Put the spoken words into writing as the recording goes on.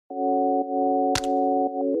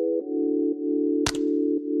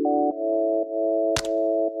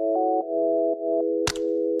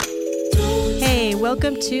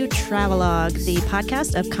welcome to Travelogue, the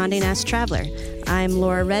podcast of Condé Nast Traveler. I'm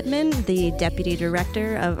Laura Redmond, the Deputy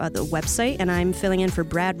Director of the website, and I'm filling in for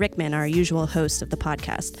Brad Rickman, our usual host of the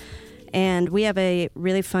podcast. And we have a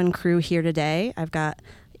really fun crew here today. I've got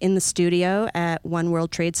in the studio at One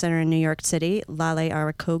World Trade Center in New York City, Lale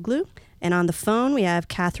Arakoglu. And on the phone, we have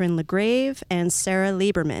Catherine LaGrave and Sarah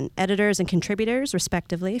Lieberman, editors and contributors,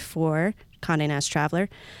 respectively, for Condé Nast Traveler.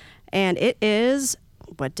 And it is,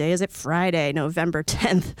 what day is it? Friday, November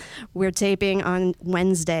 10th. We're taping on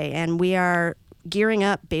Wednesday, and we are gearing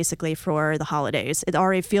up, basically, for the holidays. It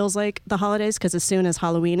already feels like the holidays, because as soon as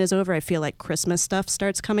Halloween is over, I feel like Christmas stuff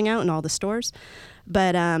starts coming out in all the stores.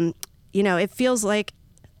 But, it feels like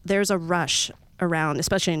there's a rush around,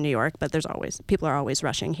 especially in New York, but people are always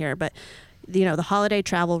rushing here. But, the holiday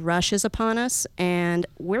travel rush is upon us, and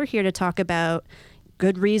we're here to talk about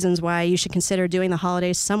good reasons why you should consider doing the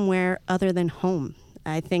holidays somewhere other than home.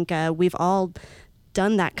 I think we've all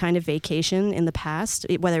done that kind of vacation in the past,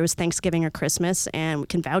 whether it was Thanksgiving or Christmas, and we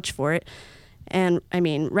can vouch for it. And,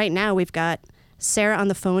 right now we've got Sarah on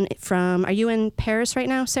the phone are you in Paris right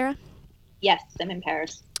now, Sarah? Yes, I'm in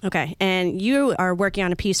Paris. Okay, and you are working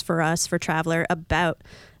on a piece for us, for Traveler, about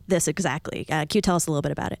this exactly. Can you tell us a little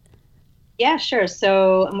bit about it? Yeah, sure.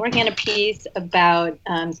 So I'm working on a piece about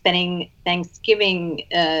spending Thanksgiving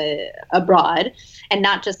abroad, and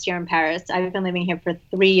not just here in Paris. I've been living here for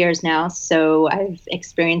 3 years now, so I've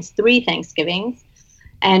experienced 3 Thanksgivings.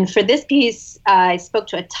 And for this piece, I spoke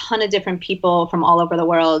to a ton of different people from all over the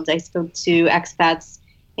world. I spoke to expats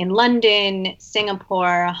in London,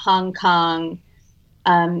 Singapore, Hong Kong,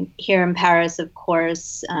 here in Paris, of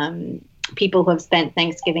course, people who have spent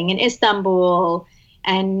Thanksgiving in Istanbul.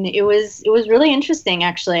 And it was really interesting,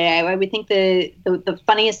 actually. I would think the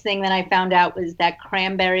funniest thing that I found out was that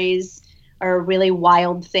cranberries are a really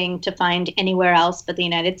wild thing to find anywhere else but the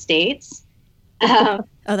United States. Oh,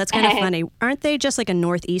 that's kind of funny. Aren't they just like a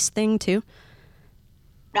Northeast thing, too?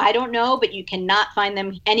 I don't know, but you cannot find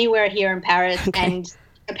them anywhere here in Paris, and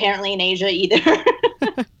apparently in Asia either.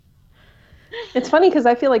 It's funny because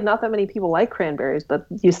I feel like not that many people like cranberries, but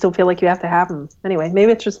you still feel like you have to have them. Anyway,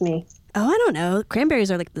 maybe it's just me. Oh, I don't know.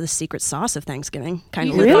 Cranberries are like the secret sauce of Thanksgiving.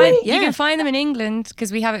 You can find them in England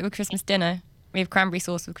because we have it with Christmas dinner. We have cranberry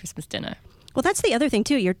sauce with Christmas dinner. Well, that's the other thing,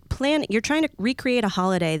 too. You're trying to recreate a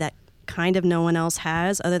holiday that kind of no one else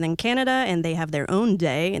has other than Canada, and they have their own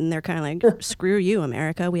day, and they're kind of like, screw you,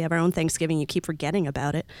 America. We have our own Thanksgiving. You keep forgetting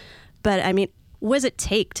about it. But, what does it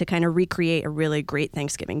take to kind of recreate a really great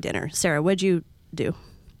Thanksgiving dinner? Sarah, what'd you do?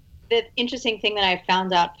 The interesting thing that I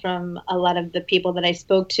found out from a lot of the people that I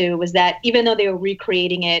spoke to was that even though they were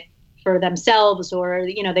recreating it for themselves, or,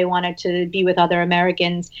 they wanted to be with other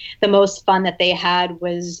Americans, the most fun that they had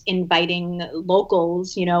was inviting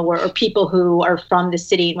locals, or people who are from the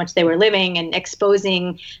city in which they were living, and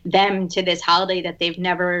exposing them to this holiday that they've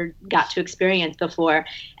never got to experience before.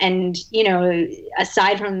 And,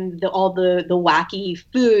 aside from all the wacky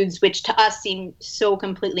foods, which to us seem so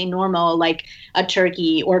completely normal, like a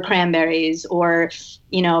turkey or cranberries or,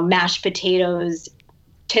 mashed potatoes,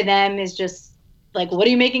 to them is just like, what are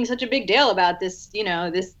you making such a big deal about this,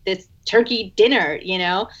 this turkey dinner,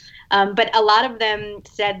 But a lot of them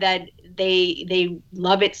said that they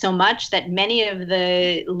love it so much that many of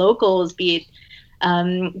the locals, be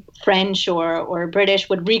it French or British,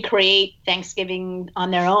 would recreate Thanksgiving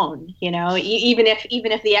on their own, even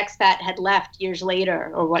if the expat had left years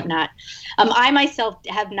later or whatnot. I myself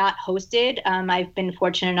have not hosted. I've been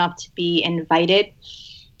fortunate enough to be invited.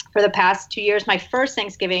 For the past 2 years, my first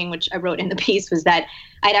Thanksgiving, which I wrote in the piece, was that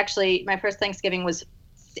my first Thanksgiving was,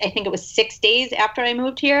 I think it was 6 days after I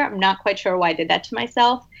moved here. I'm not quite sure why I did that to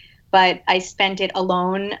myself, but I spent it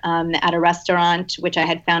alone at a restaurant, which I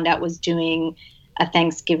had found out was doing a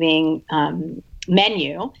Thanksgiving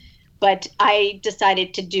menu. But I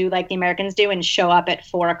decided to do like the Americans do and show up at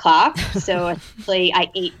 4:00. So essentially I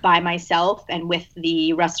ate by myself and with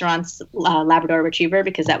the restaurant's Labrador Retriever,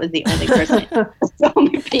 because that was the only person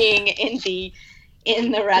being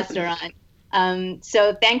in the restaurant.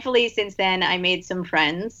 So thankfully, since then, I made some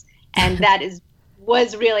friends. And that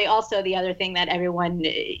was really also the other thing that everyone,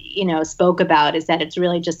 spoke about, is that it's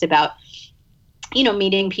really just about,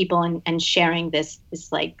 meeting people and sharing this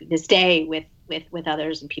day with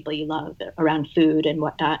others and people you love around food and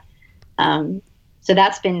whatnot. So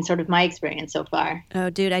that's been sort of my experience so far. Oh,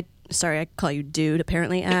 dude, sorry, I call you dude,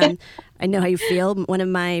 apparently. I know how you feel. One of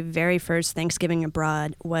my very first Thanksgiving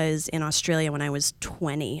abroad was in Australia when I was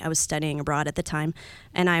 20. I was studying abroad at the time,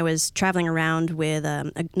 and I was traveling around with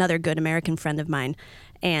another good American friend of mine.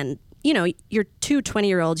 And you're two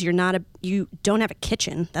 20-year-olds. You don't have a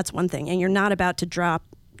kitchen. That's one thing. And you're not about to drop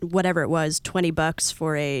whatever it was, $20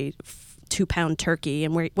 for a 2-pound turkey,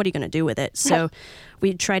 and what are you going to do with it? So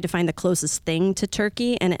we tried to find the closest thing to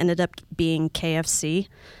turkey, and it ended up being KFC.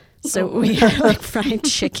 So we had like fried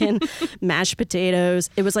chicken, mashed potatoes.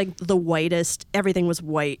 It was like the whitest. Everything was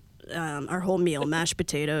white. Our whole meal, mashed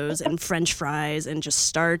potatoes and French fries and just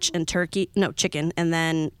starch and chicken. And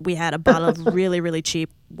then we had a bottle of really, really cheap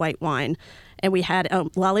white wine. And we had,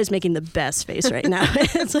 Lale's making the best face right now.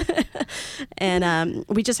 And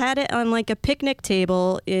we just had it on like a picnic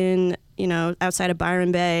table outside of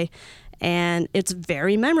Byron Bay. And it's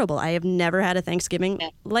very memorable. I have never had a Thanksgiving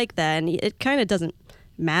like that. And it kind of doesn't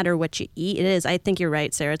matter what you eat. It is. I think you're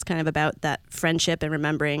right, Sarah. It's kind of about that friendship and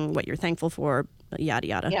remembering what you're thankful for, yada,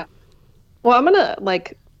 yada. Yeah. Well, I'm going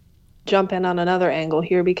to jump in on another angle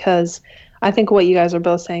here, because I think what you guys are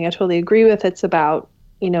both saying, I totally agree with. It's about,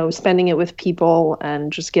 spending it with people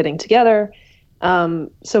and just getting together.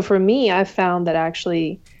 So for me, I've found that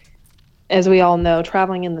actually, as we all know,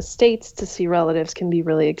 traveling in the States to see relatives can be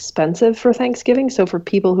really expensive for Thanksgiving. So for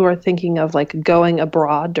people who are thinking of going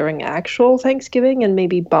abroad during actual Thanksgiving and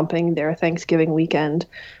maybe bumping their Thanksgiving weekend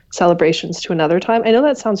celebrations to another time, I know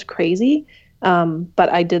that sounds crazy.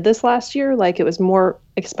 But I did this last year. It was more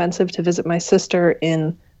expensive to visit my sister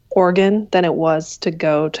in Oregon than it was to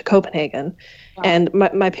go to Copenhagen. Wow. And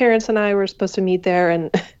my parents and I were supposed to meet there,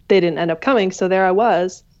 and they didn't end up coming. So there I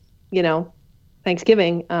was,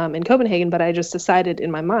 Thanksgiving in Copenhagen. But I just decided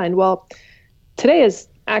in my mind, well, today is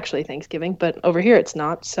actually Thanksgiving, but over here it's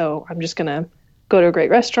not. So I'm just going to go to a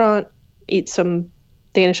great restaurant, eat some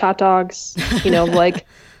Danish hot dogs,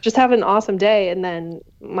 just have an awesome day. And then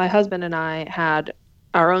my husband and I had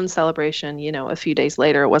our own celebration, a few days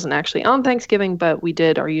later. It wasn't actually on Thanksgiving, but we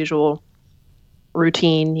did our usual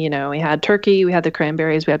routine. We had turkey, we had the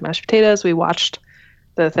cranberries, we had mashed potatoes, we watched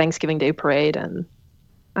the Thanksgiving Day parade. And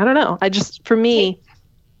I don't know. For me, taped.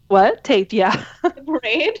 What? Taped, yeah. The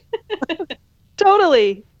parade?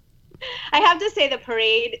 Totally. I have to say the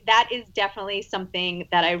parade, that is definitely something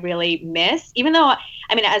that I really miss. Even though,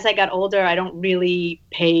 as I got older, I don't really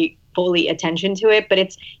pay fully attention to it. But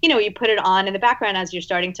it's, you put it on in the background as you're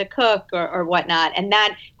starting to cook or whatnot. And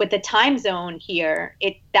that, with the time zone here,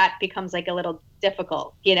 that becomes a little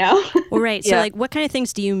difficult, Well, right. So, what kind of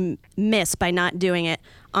things do you miss by not doing it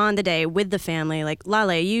on the day with the family?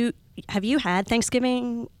 Lale, have you had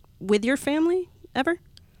Thanksgiving with your family ever?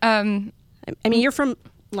 You're from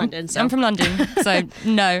London. So. I'm from London, so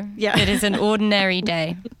no. Yeah. It is an ordinary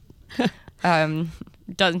day. No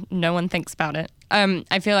one thinks about it.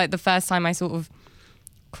 I feel like the first time I sort of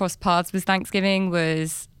crossed paths with Thanksgiving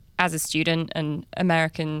was as a student, and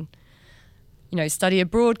American, study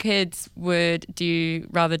abroad kids would do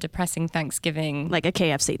rather depressing Thanksgiving. Like a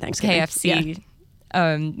KFC Thanksgiving.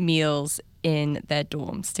 Meals in their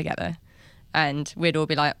dorms together. And we'd all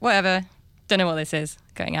be like, whatever, don't know what this is,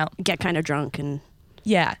 going out. Get kind of drunk and...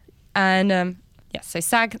 Yeah. And so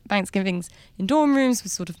SAG Thanksgivings in dorm rooms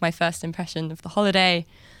was sort of my first impression of the holiday.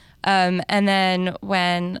 And then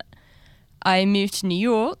when I moved to New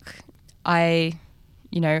York, I,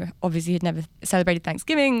 obviously had never celebrated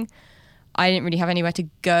Thanksgiving. I didn't really have anywhere to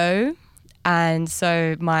go. And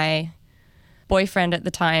so my boyfriend at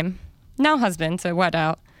the time, now husband, so it worked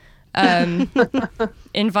out,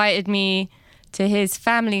 invited me to his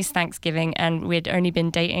family's Thanksgiving, and we'd only been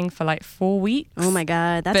dating for 4 weeks. Oh my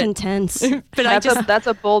God, that's intense. But that's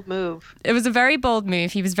a bold move. It was a very bold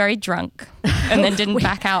move. He was very drunk and then didn't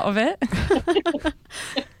back out of it.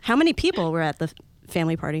 How many people were at the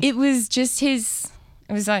family party? It was just his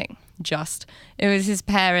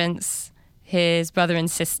parents, his brother and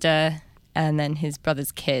sister, and then his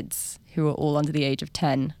brother's kids, who were all under the age of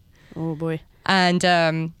 10. Oh boy. And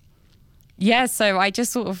so I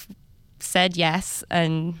just sort of said yes,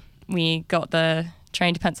 and we got the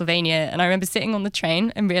train to Pennsylvania. And I remember sitting on the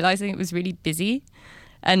train and realizing it was really busy,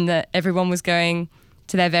 and that everyone was going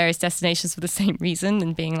to their various destinations for the same reason,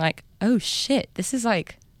 and being like, oh shit, this is a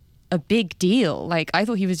big deal. I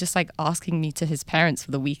thought he was just asking me to his parents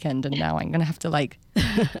for the weekend, and now I'm gonna have to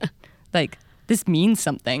this means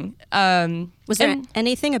something. Was there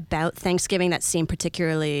anything about Thanksgiving that seemed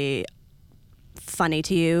particularly funny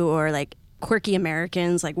to you, or quirky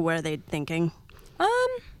Americans? What are they thinking?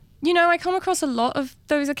 I come across a lot of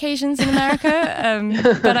those occasions in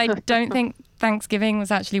America, but I don't think Thanksgiving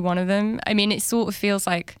was actually one of them. It sort of feels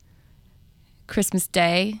like Christmas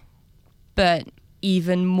Day, but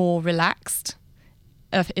even more relaxed,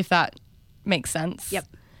 if that makes sense. Yep.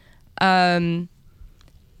 And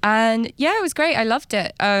yeah, it was great. I loved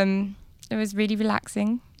it. It was really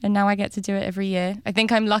relaxing, and now I get to do it every year. I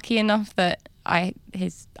think I'm lucky enough that I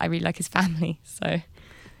really like his family, so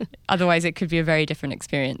Otherwise, it could be a very different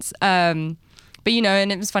experience. But,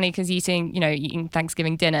 and it was funny because eating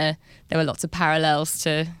Thanksgiving dinner, there were lots of parallels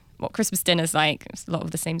to what Christmas dinner's like. It's a lot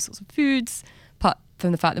of the same sorts of foods, apart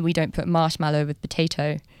from the fact that we don't put marshmallow with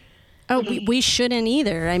potato. Oh, we shouldn't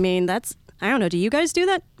either. I mean, I don't know. Do you guys do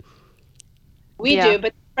that? We do,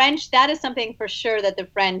 but French, that is something for sure that the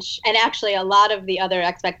French, and actually a lot of the other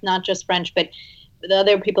expats, not just French, but the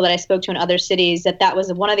other people that I spoke to in other cities, that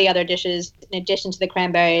was one of the other dishes, in addition to the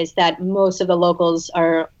cranberries, that most of the locals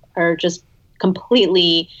are just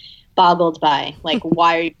completely boggled by. Like,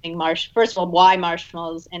 why are you putting first of all, why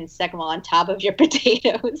marshmallows? And second of all, on top of your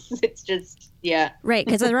potatoes? It's just, yeah. Right,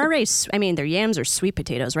 because they're already, their yams are sweet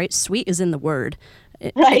potatoes, right? Sweet is in the word.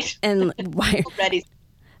 Right. And why? Already.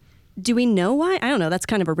 Do we know why? I don't know. That's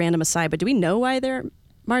kind of a random aside, but do we know why they're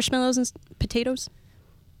marshmallows and potatoes?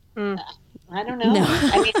 I don't know. No.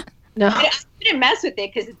 I mean, No. I didn't mess with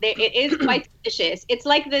it because it is quite delicious. It's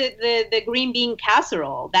like the green bean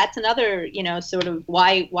casserole. That's another, sort of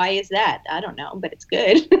why is that? I don't know, but it's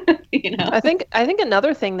good. I think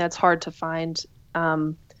another thing that's hard to find,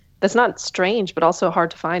 that's not strange, but also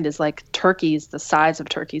hard to find, is like turkeys, the size of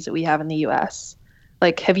turkeys that we have in the U.S.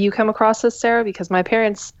 Like, have you come across this, Sarah? Because my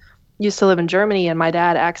parents used to live in Germany, and my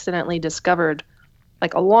dad accidentally discovered,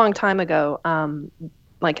 like a long time ago,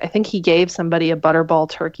 I think he gave somebody a butterball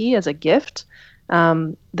turkey as a gift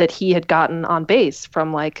that he had gotten on base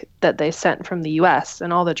from that they sent from the US.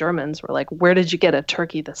 And all the Germans were like, where did you get a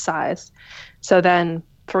turkey this size? So then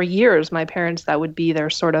for years, my parents, that would be their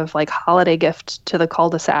sort of holiday gift to the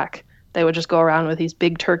cul-de-sac. They would just go around with these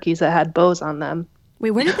big turkeys that had bows on them.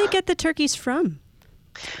 Wait, where did they get the turkeys from?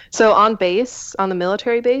 So on base, on the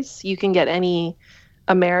military base, you can get any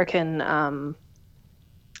American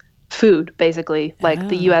food, basically.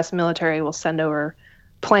 The U.S. military will send over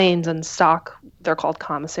planes and stock. They're called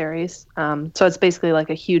commissaries. So it's basically like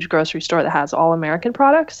a huge grocery store that has all American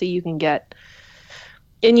products. So you can get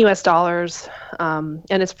in U.S. dollars, and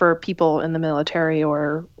it's for people in the military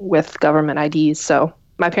or with government IDs. So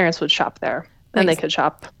my parents would shop there, and they could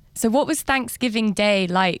shop. So what was Thanksgiving Day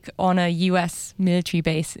like on a U.S. military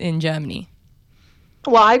base in Germany?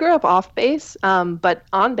 Well, I grew up off base, but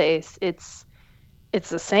on base, it's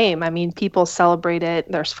the same. I mean, people celebrate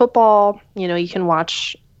it. There's football. You can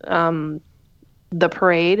watch the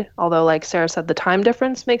parade, although, like Sarah said, the time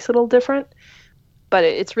difference makes it a little different. But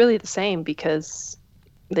it's really the same because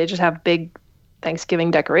they just have big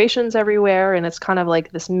Thanksgiving decorations everywhere, and it's kind of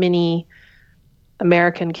like this mini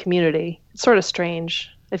American community. It's sort of strange.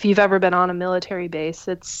 If you've ever been on a military base,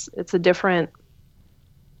 it's a different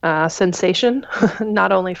sensation,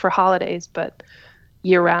 not only for holidays, but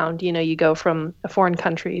year round. You go from a foreign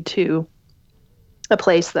country to a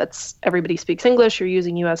place that's everybody speaks English. You're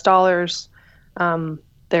using US dollars.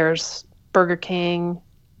 There's Burger King.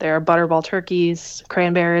 There are butterball turkeys,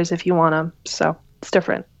 cranberries if you want them. So it's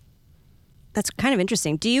different. That's kind of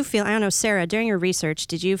interesting. Do you feel, I don't know, Sarah, during your research,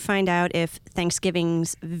 did you find out if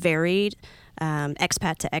Thanksgivings varied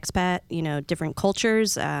expat to expat, different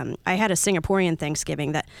cultures? I had a Singaporean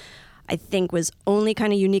Thanksgiving that I think was only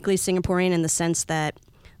kind of uniquely Singaporean in the sense that,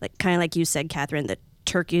 kind of like you said, Catherine, that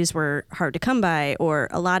turkeys were hard to come by, or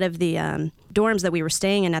a lot of the dorms that we were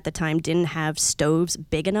staying in at the time didn't have stoves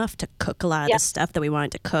big enough to cook a lot of the stuff that we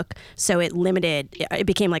wanted to cook. So it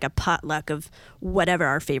became like a potluck of whatever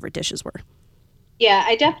our favorite dishes were. Yeah,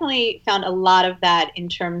 I definitely found a lot of that in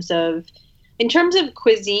terms of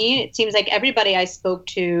cuisine. It seems like everybody I spoke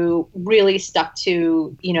to really stuck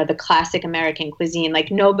to, the classic American cuisine.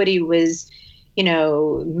 Like nobody was,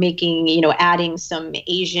 making, adding some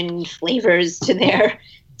Asian flavors to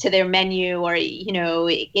their menu, or,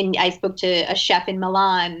 I spoke to a chef in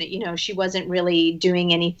Milan, she wasn't really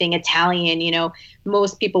doing anything Italian.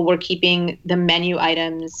 Most people were keeping the menu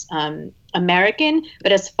items American.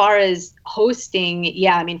 But as far as hosting,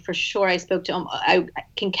 yeah, I mean, for sure, I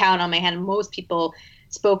can count on my hand. Most people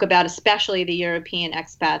spoke about, especially the European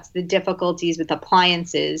expats, the difficulties with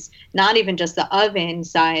appliances, not even just the oven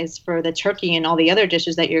size for the turkey and all the other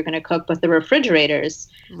dishes that you're going to cook, but the refrigerators.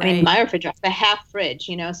 Right. I mean, my refrigerator, the half fridge,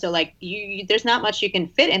 so there's not much you can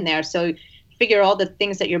fit in there. So figure all the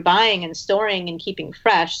things that you're buying and storing and keeping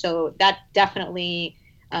fresh. So that definitely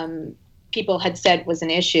people had said was an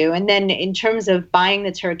issue. And then in terms of buying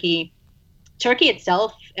the turkey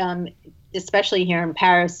itself, especially here in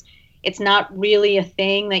Paris, it's not really a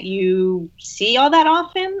thing that you see all that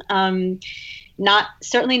often.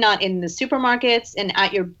 Certainly not in the supermarkets, and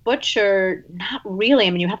at your butcher, not really. I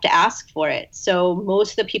mean, you have to ask for it. So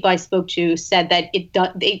most of the people I spoke to said that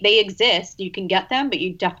they exist. You can get them, but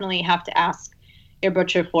you definitely have to ask your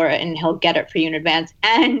butcher for it, and he'll get it for you in advance.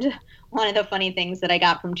 And one of the funny things that I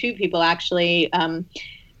got from two people, actually, I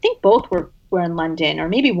think both were in London, or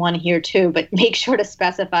maybe one here too, but make sure to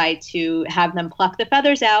specify to have them pluck the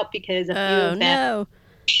feathers out, because a few of them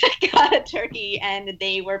got a turkey and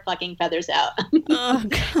they were plucking feathers out. Oh,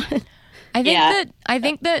 God. I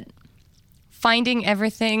think that finding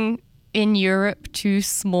everything in Europe too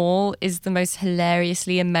small is the most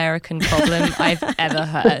hilariously American problem I've ever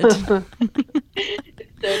heard.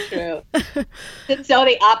 So true. It's so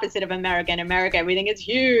the opposite of America. In America, everything is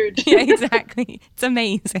huge. Yeah, exactly. It's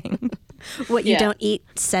amazing. What, you don't eat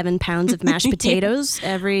 7 pounds of mashed potatoes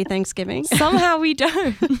every Thanksgiving? Somehow we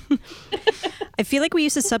don't. I feel like we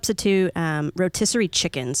used to substitute rotisserie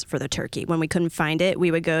chickens for the turkey. When we couldn't find it,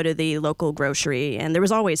 we would go to the local grocery, and there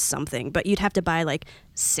was always something, but you'd have to buy like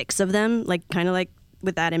 6 of them, like kind of like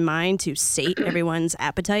with that in mind, to sate everyone's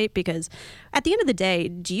appetite. Because at the end of the day,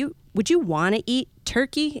 would you want to eat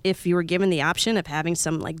turkey if you were given the option of having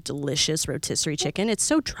some like delicious rotisserie chicken? It's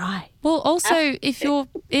so dry. Well, also, if you're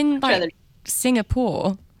in like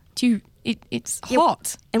Singapore, it's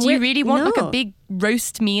hot. And do you really want like a big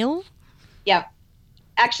roast meal? Yeah.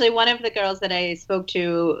 Actually, one of the girls that I spoke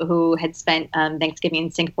to who had spent Thanksgiving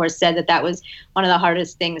in Singapore said that was one of the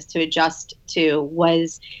hardest things to adjust to,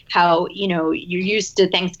 was how, you're used to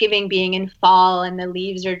Thanksgiving being in fall and the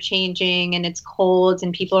leaves are changing and it's cold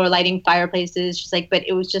and people are lighting fireplaces. She's like, but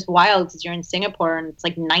it was just wild because you're in Singapore and it's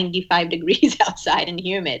like 95 degrees outside and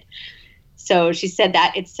humid. So she said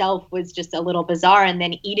that itself was just a little bizarre. And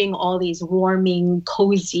then eating all these warming,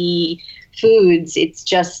 cozy foods, it's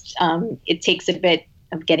just, it takes a bit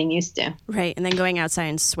of getting used to. Right. And then going outside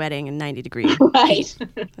and sweating in 90 degrees. Right.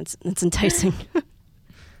 That's enticing.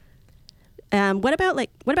 What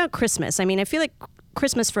about Christmas? I mean, I feel like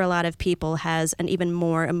Christmas for a lot of people has an even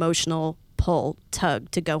more emotional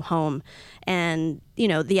tug to go home. And,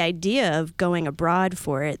 the idea of going abroad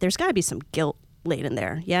for it, there's got to be some guilt laid in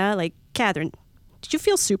there. Yeah? Like, Catherine, did you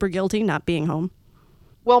feel super guilty not being home?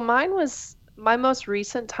 Well, mine was my most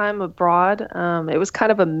recent time abroad. It was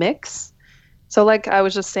kind of a mix. So like I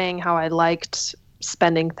was just saying how I liked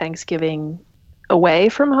spending Thanksgiving away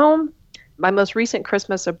from home. My most recent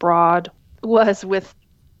Christmas abroad was with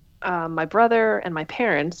my brother and my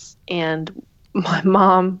parents, and my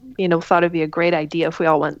mom, thought it'd be a great idea if we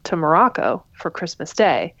all went to Morocco for Christmas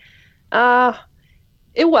Day.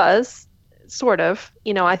 It was sort of,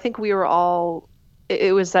 I think we were all,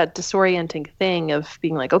 it was that disorienting thing of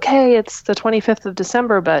being like, okay, it's the 25th of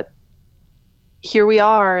December, but here we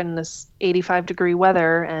are in this 85-degree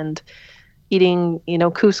weather and eating,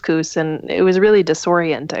 couscous, and it was really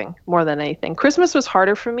disorienting more than anything. Christmas was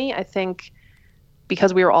harder for me, I think,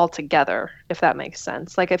 because we were all together, if that makes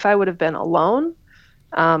sense. Like if I would have been alone,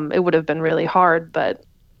 it would have been really hard, but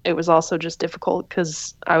it was also just difficult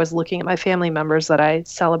because I was looking at my family members that I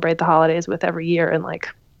celebrate the holidays with every year and like,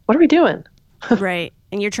 what are we doing? Right.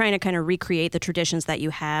 And you're trying to kind of recreate the traditions that you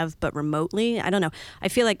have, but remotely. I don't know. I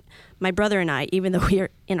feel like my brother and I, even though we are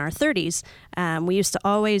in our 30s, we used to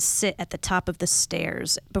always sit at the top of the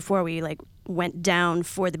stairs before we went down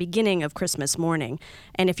for the beginning of Christmas morning.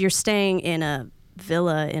 And if you're staying in a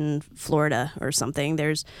villa in Florida or something,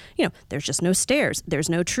 there's just no stairs. There's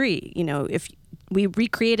no tree. If we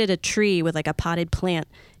recreated a tree with a potted plant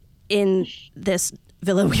in this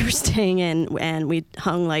villa we were staying in, and we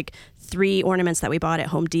hung 3 ornaments that we bought at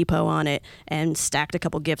Home Depot on it and stacked a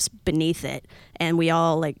couple gifts beneath it. And we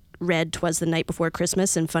all read "'Twas the Night Before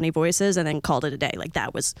Christmas" in funny voices and then called it a day.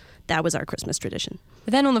 That was our Christmas tradition.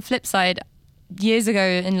 But then on the flip side, years ago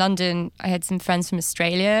in London, I had some friends from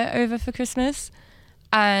Australia over for Christmas,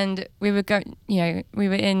 and we were we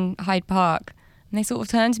were in Hyde Park, and they sort of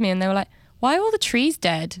turned to me and they were like, "Why are all the trees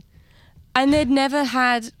dead?" And they'd never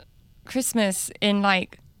had Christmas in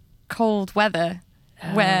cold weather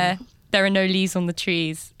where there are no leaves on the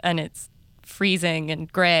trees and it's freezing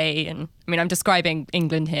and grey. And I mean, I'm describing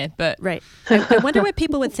England here, but right. I wonder what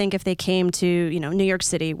people would think if they came to New York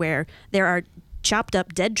City, where there are chopped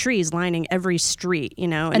up dead trees lining every street,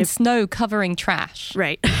 and snow covering trash.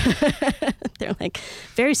 Right. They're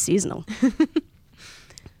very seasonal.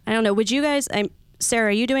 I don't know. Would you guys? Sarah,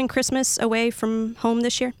 are you doing Christmas away from home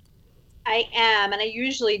this year? I am, and I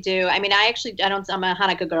usually do. I mean, I'm a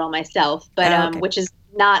Hanukkah girl myself, but which is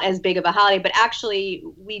not as big of a holiday. But actually,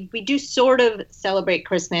 we do sort of celebrate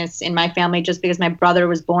Christmas in my family just because my brother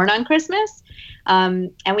was born on Christmas.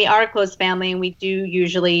 And we are a close family, and we do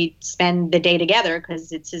usually spend the day together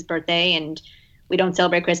because it's his birthday, and we don't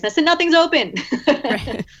celebrate Christmas, and nothing's open.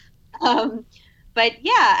 Right. But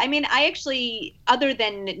yeah, I mean, I actually, other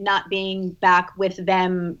than not being back with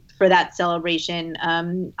them for that celebration.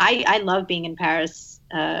 I love being in Paris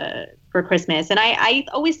for Christmas, and I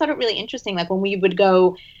always thought it really interesting. Like when we would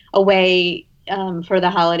go away for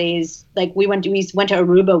the holidays, like we went to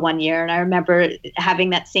Aruba one year, and I remember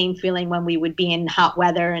having that same feeling when we would be in hot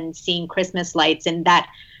weather and seeing Christmas lights, and that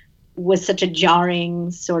was such a jarring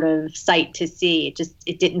sort of sight to see.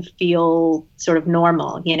 It didn't feel sort of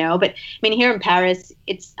normal, you know. But I mean, here in Paris,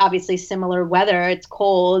 it's obviously similar weather. It's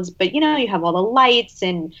cold, but you know, you have all the lights,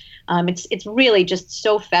 and it's really just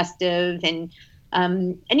so festive. And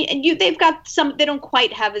they've got some. They don't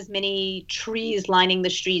quite have as many trees lining the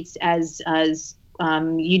streets as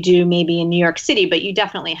you do maybe in New York City, but you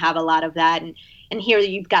definitely have a lot of that. And here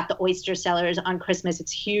you've got the oyster cellars on Christmas.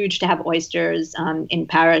 It's huge to have oysters in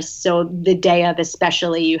Paris. So the day of,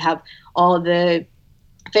 especially, you have all the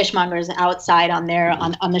fishmongers outside on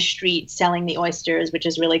the street selling the oysters, which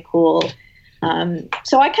is really cool.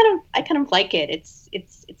 So I kind of like it.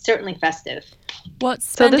 It's certainly festive.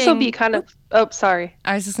 So this will be kind of. Oh, sorry.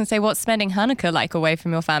 I was just gonna say, what's spending Hanukkah like away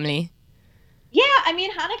from your family? Yeah, I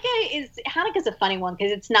mean, Hanukkah's a funny one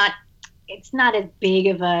because it's not as big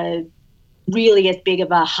of a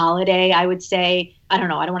holiday, I would say. I don't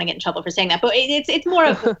know. I don't want to get in trouble for saying that, but it's more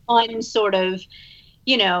of a fun sort of,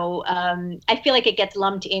 you know, I feel like it gets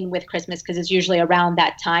lumped in with Christmas because it's usually around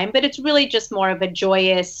that time, but it's really just more of a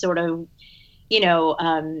joyous sort of, you know,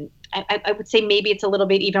 I would say maybe it's a little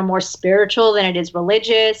bit even more spiritual than it is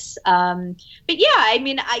religious. But yeah, I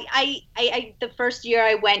mean, I the first year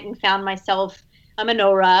I went and found myself a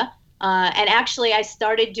menorah. And actually, I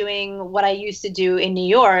started doing what I used to do in New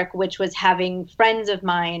York, which was having friends of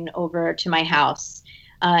mine over to my house.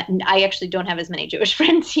 And I actually don't have as many Jewish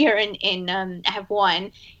friends here. I have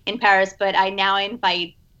one in Paris, but I now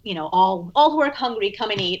invite, you know, all who are hungry,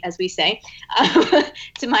 come and eat, as we say,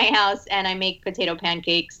 to my house. And I make potato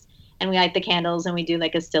pancakes, and we light the candles, and we do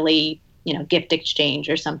like a silly, you know, gift exchange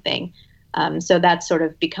or something. So that's sort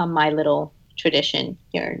of become my little tradition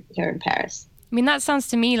here in Paris. I mean, that sounds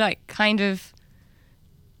to me like kind of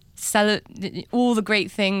all the great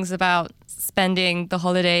things about spending the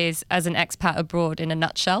holidays as an expat abroad in a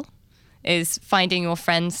nutshell, is finding your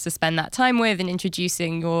friends to spend that time with and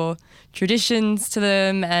introducing your traditions to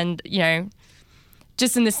them. And, you know,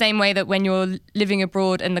 just in the same way that when you're living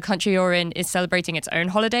abroad and the country you're in is celebrating its own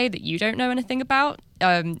holiday that you don't know anything about.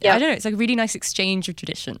 I don't know, it's like a really nice exchange of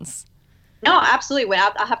traditions. No, absolutely.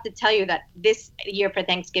 Well, I'll have to tell you that this year for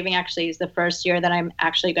Thanksgiving actually is the first year that I'm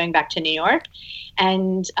actually going back to New York.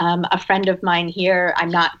 And a friend of mine here, I'm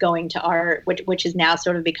not going to which has now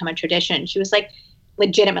sort of become a tradition. She was like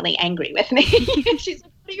legitimately angry with me. She's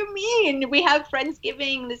like, what do you mean? We have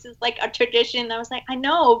Friendsgiving. This is like a tradition. I was like, I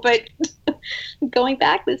know, but I'm going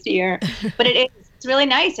back this year. But it's really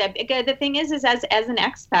nice. The thing is as an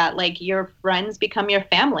expat, like your friends become your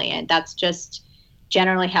family, and that's just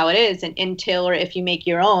generally how it is, and until or if you make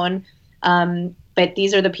your own. But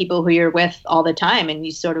these are the people who you're with all the time, and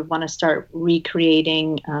you sort of want to start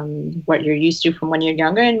recreating what you're used to from when you're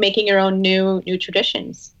younger and making your own new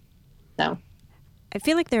traditions. So I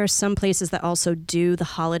feel like there are some places that also do the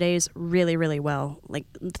holidays really, really well. Like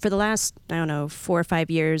for the last, 4 or 5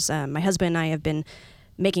 years, my husband and I have been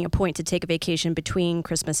making a point to take a vacation between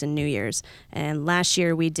Christmas and New Year's. And last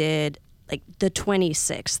year we did like the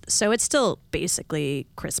 26th. So it's still basically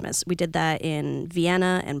Christmas. We did that in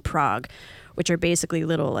Vienna and Prague, which are basically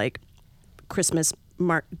little like Christmas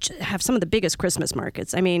have some of the biggest Christmas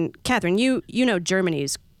markets. I mean, Catherine, you know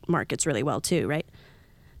Germany's markets really well too, right?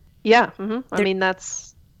 Yeah. Mm-hmm. I mean,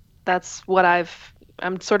 that's what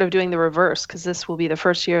I'm sort of doing the reverse, because this will be the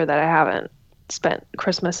first year that I haven't spent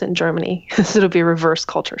Christmas in Germany. So it'll be a reverse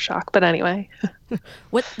culture shock. But anyway.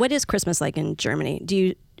 What is Christmas like in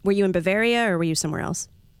Germany? Were you in Bavaria or were you somewhere else?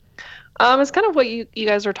 It's kind of what you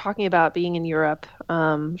guys were talking about. Being in Europe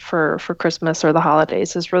for Christmas or the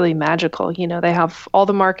holidays is really magical. You know, they have all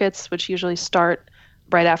the markets, which usually start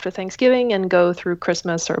right after Thanksgiving and go through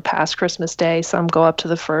Christmas or past Christmas Day. Some go up to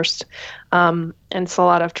the first. And it's a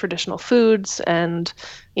lot of traditional foods, and,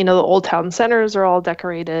 you know, the old town centers are all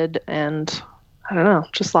decorated, and I don't know,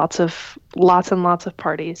 just lots and lots of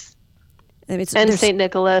parties. And St.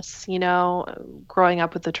 Nicholas, you know, growing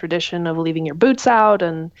up with the tradition of leaving your boots out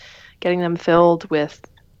and getting them filled with,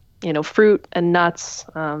 you know, fruit and nuts,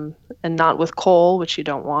 and not with coal, which you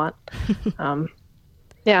don't want.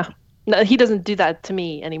 Yeah. No, he doesn't do that to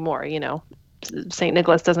me anymore, you know. St.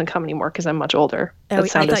 Nicholas doesn't come anymore because I'm much older. I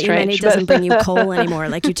thought you meant he doesn't bring you coal anymore,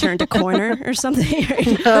 like you turned a corner or something.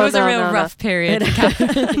 It was a real rough period.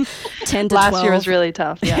 10 to Last 12. year was really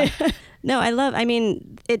tough, yeah. No, I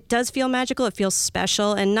mean, it does feel magical. It feels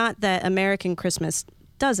special, and not that American Christmas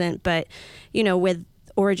doesn't, but, you know, with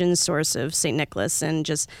origin source of St. Nicholas, and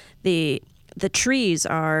just the trees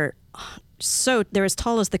are so they're as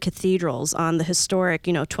tall as the cathedrals on the historic,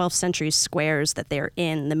 12th century squares that they're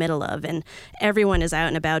in the middle of, and everyone is out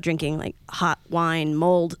and about drinking like hot wine,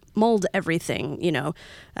 mold everything,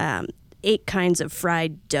 8 kinds of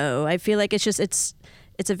fried dough. I feel like it's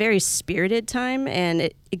a very spirited time, and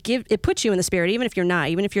it puts you in the spirit, even if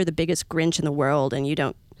you're the biggest Grinch in the world and you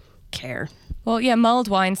don't care. Well, yeah, mulled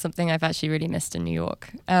wine's something I've actually really missed in New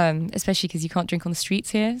York, especially because you can't drink on the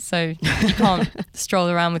streets here, so you can't stroll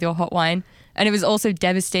around with your hot wine. And it was also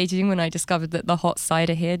devastating when I discovered that the hot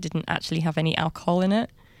cider here didn't actually have any alcohol in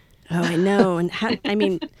it. Oh, I know. And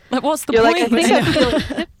like, what's the You're point? like, I think I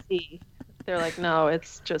feel tipsy. They're like, no,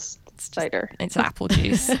 it's just cider. It's apple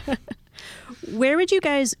juice. Where would you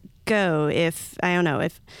guys go if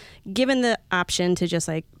given the option to just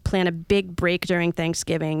like plan a big break during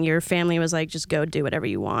Thanksgiving, your family was like, just go do whatever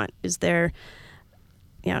you want? Is there,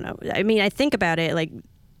 I don't know. I mean, I think about it, like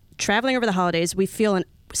traveling over the holidays, we feel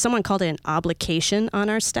someone called it an obligation on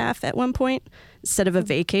our staff at one point instead of a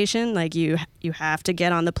vacation. Like you have to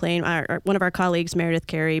get on the plane. One of our colleagues, Meredith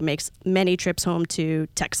Carey, makes many trips home to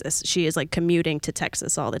Texas. She is like commuting to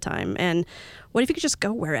Texas all the time. And what if you could just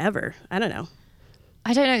go wherever? I don't know.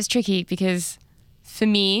 It's tricky because for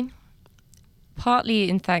me, partly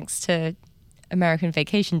in thanks to American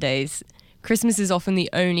vacation days, Christmas is often the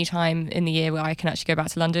only time in the year where I can actually go back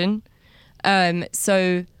to London.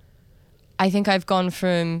 So I think I've gone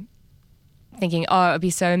from thinking, it would be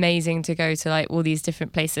so amazing to go to like all these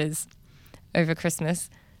different places over Christmas.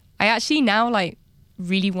 I actually now like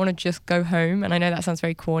really want to just go home. And I know that sounds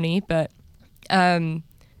very corny, but I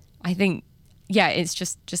think, it's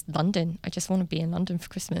just London. I just want to be in London for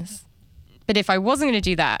Christmas. But if I wasn't going to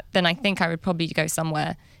do that, then I think I would probably go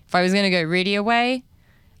somewhere. If I was going to go really away,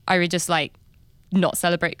 I would just like not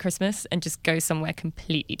celebrate Christmas and just go somewhere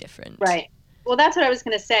completely different. Right. Well, that's what I was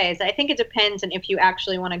going to say. Is I think it depends on if you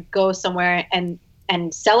actually want to go somewhere and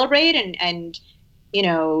celebrate and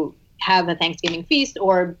have a Thanksgiving feast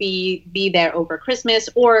or be there over Christmas,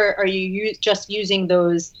 or are you just using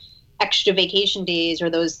those extra vacation days or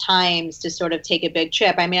those times to sort of take a big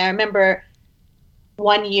trip? I mean, I remember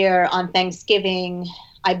one year on Thanksgiving,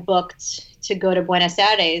 I booked to go to Buenos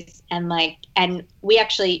Aires, and it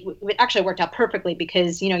actually worked out perfectly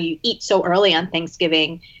because you eat so early on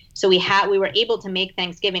Thanksgiving. So we were able to make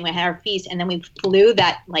Thanksgiving. We had our feast, and then we flew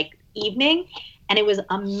that evening, and it was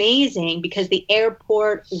amazing because the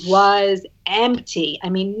airport was empty. I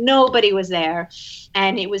mean, nobody was there,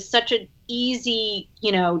 and it was such an easy,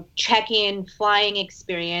 check-in flying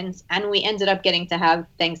experience, and we ended up getting to have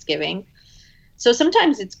Thanksgiving. So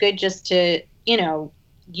sometimes it's good just to,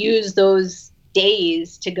 use those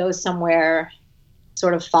days to go somewhere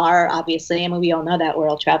sort of far, obviously. I mean, we all know that, we're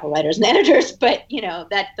all travel writers and editors, but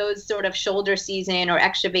that those sort of shoulder season or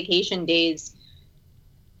extra vacation days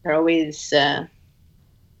are always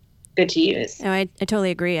good to use. No, I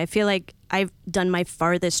totally agree. I feel like I've done my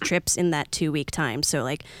farthest trips in that 2-week time.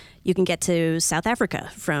 So you can get to South Africa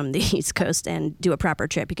from the East Coast and do a proper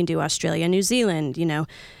trip. You can do Australia, New Zealand,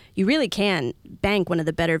 You really can bank one of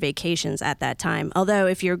the better vacations at that time. Although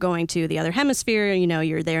if you're going to the other hemisphere,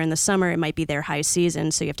 you're there in the summer, it might be their high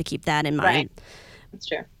season, so you have to keep that in mind. Right. That's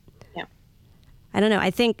true. Yeah. I don't know.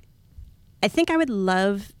 I think I would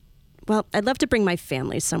I'd love to bring my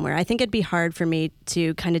family somewhere. I think it'd be hard for me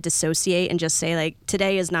to kind of dissociate and just say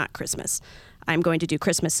today is not Christmas. I'm going to do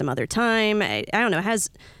Christmas some other time. I don't know. It has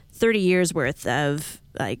 30 years worth of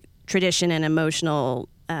tradition and emotional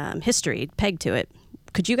history pegged to it.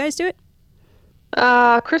 Could you guys do it?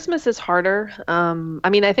 Christmas is harder. I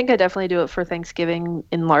mean, I think I definitely do it for Thanksgiving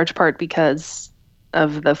in large part because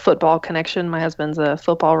of the football connection. My husband's a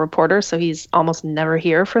football reporter, so he's almost never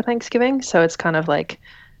here for Thanksgiving. So it's kind of like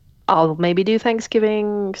I'll maybe do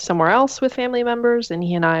Thanksgiving somewhere else with family members, and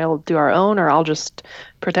he and I will do our own, or I'll just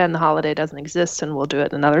pretend the holiday doesn't exist and we'll do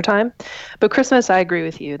it another time. But Christmas, I agree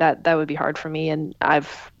with you. That would be hard for me, and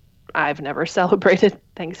I've never celebrated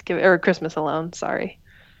Thanksgiving or Christmas alone. Sorry.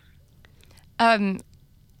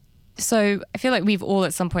 So I feel like we've all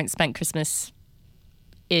at some point spent Christmas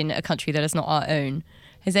in a country that is not our own.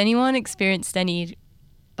 Has anyone experienced any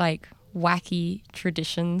wacky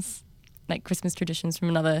traditions, Christmas traditions from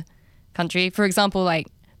another country? For example,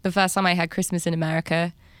 the first time I had Christmas in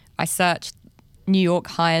America, I searched New York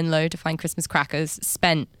high and low to find Christmas crackers,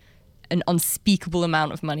 spent an unspeakable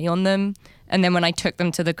amount of money on them. And then when I took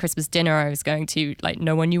them to the Christmas dinner I was going to,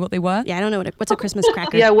 no one knew what they were. Yeah, I don't know what's a Christmas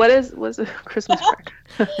cracker. Yeah, was a Christmas cracker?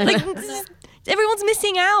 Everyone's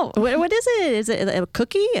missing out. What is it? Is it a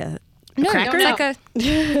cookie? A cracker?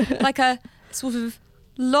 No. Like a sort of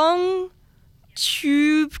long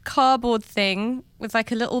tube cardboard thing with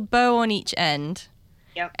like a little bow on each end.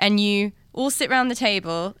 Yep. And you all sit around the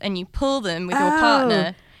table and you pull them with your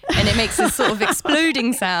partner. And it makes this sort of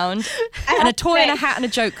exploding sound. And a toy and a hat and a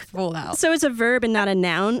joke fall out. So it's a verb and not a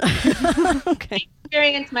noun. Okay.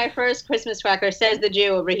 Experienced my first Christmas cracker, says the Jew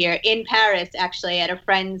over here, in Paris, actually, at a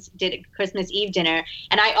friend's Christmas Eve dinner.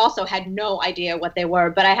 And I also had no idea what they were.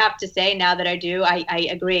 But I have to say, now that I do, I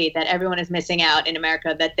agree that everyone is missing out in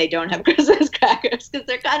America that they don't have Christmas crackers because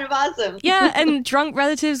they're kind of awesome. Yeah, and drunk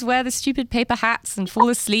relatives wear the stupid paper hats and fall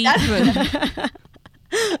asleep.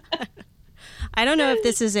 I don't know if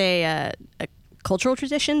this is a cultural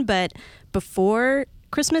tradition, but before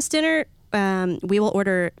Christmas dinner, we will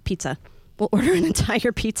order pizza. We'll order an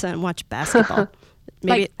entire pizza and watch basketball.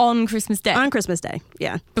 Maybe like on Christmas Day? On Christmas Day,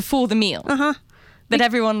 yeah. Before the meal? Uh-huh. But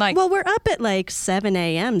everyone like... Well, we're up at like 7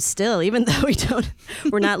 a.m. still, even though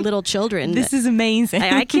we're not little children. This is amazing.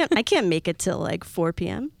 I can't make it till like 4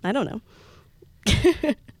 p.m. I don't know.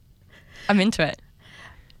 I'm into it.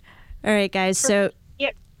 All right, guys, so...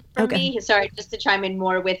 For me, sorry, just to chime in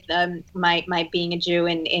more with my being a Jew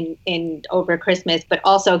in over Christmas, but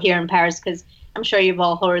also here in Paris, because I'm sure you've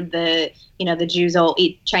all heard the Jews all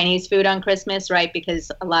eat Chinese food on Christmas, right?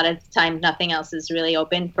 Because a lot of the time nothing else is really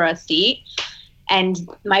open for us to eat. And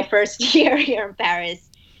my first year here in Paris,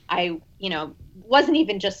 I wasn't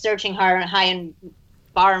even just searching high and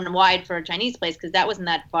far and wide for a Chinese place, because that wasn't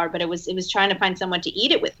that far, but it was trying to find someone to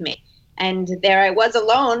eat it with me. And there I was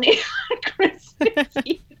alone on Christmas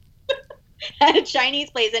Eve. At a Chinese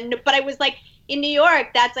place, but I was like, in New York,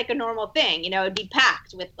 that's like a normal thing, it'd be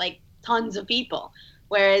packed with like tons of people,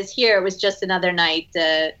 whereas here it was just another night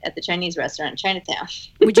at the Chinese restaurant in Chinatown.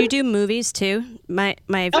 Would you do movies too? My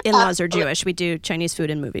in-laws are Jewish. We do Chinese food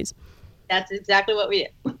and movies. That's exactly what we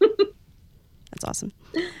do. That's awesome.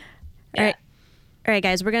 Yeah. All right,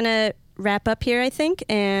 guys, we're gonna wrap up here, I think,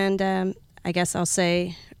 and I guess I'll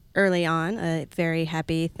say early on, a very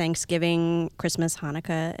happy Thanksgiving, Christmas,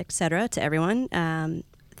 Hanukkah, etc. to everyone.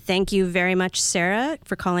 Thank you very much, Sarah,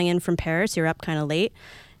 for calling in from Paris. You're up kind of late.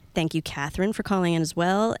 Thank you, Catherine, for calling in as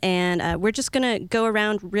well. And we're just going to go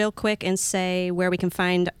around real quick and say where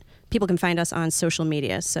people can find us on social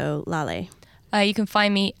media. So, Lale. You can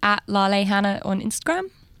find me at Lale Hannah on Instagram.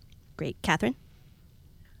 Great. Catherine?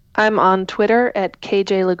 I'm on Twitter at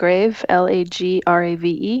KJLagrave,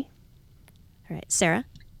 Lagrave. All right. Sarah?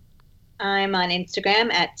 I'm on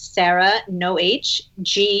Instagram at Sarah, no H,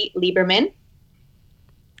 G Lieberman.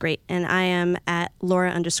 Great. And I am at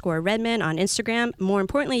Laura_Redman on Instagram. More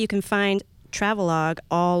importantly, you can find Travelog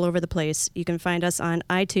all over the place. You can find us on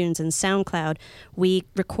iTunes and SoundCloud. We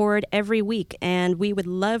record every week, and we would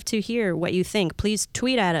love to hear what you think. Please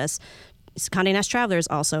tweet at us. Condé Nast Travelers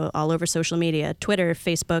also all over social media, Twitter,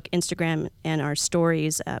 Facebook, Instagram, and our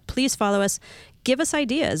stories. Please follow us. Give us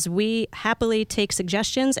ideas. We happily take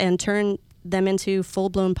suggestions and turn them into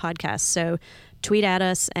full-blown podcasts. So tweet at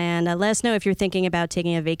us and let us know if you're thinking about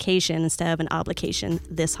taking a vacation instead of an obligation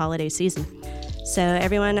this holiday season. So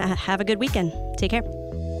everyone, have a good weekend. Take care.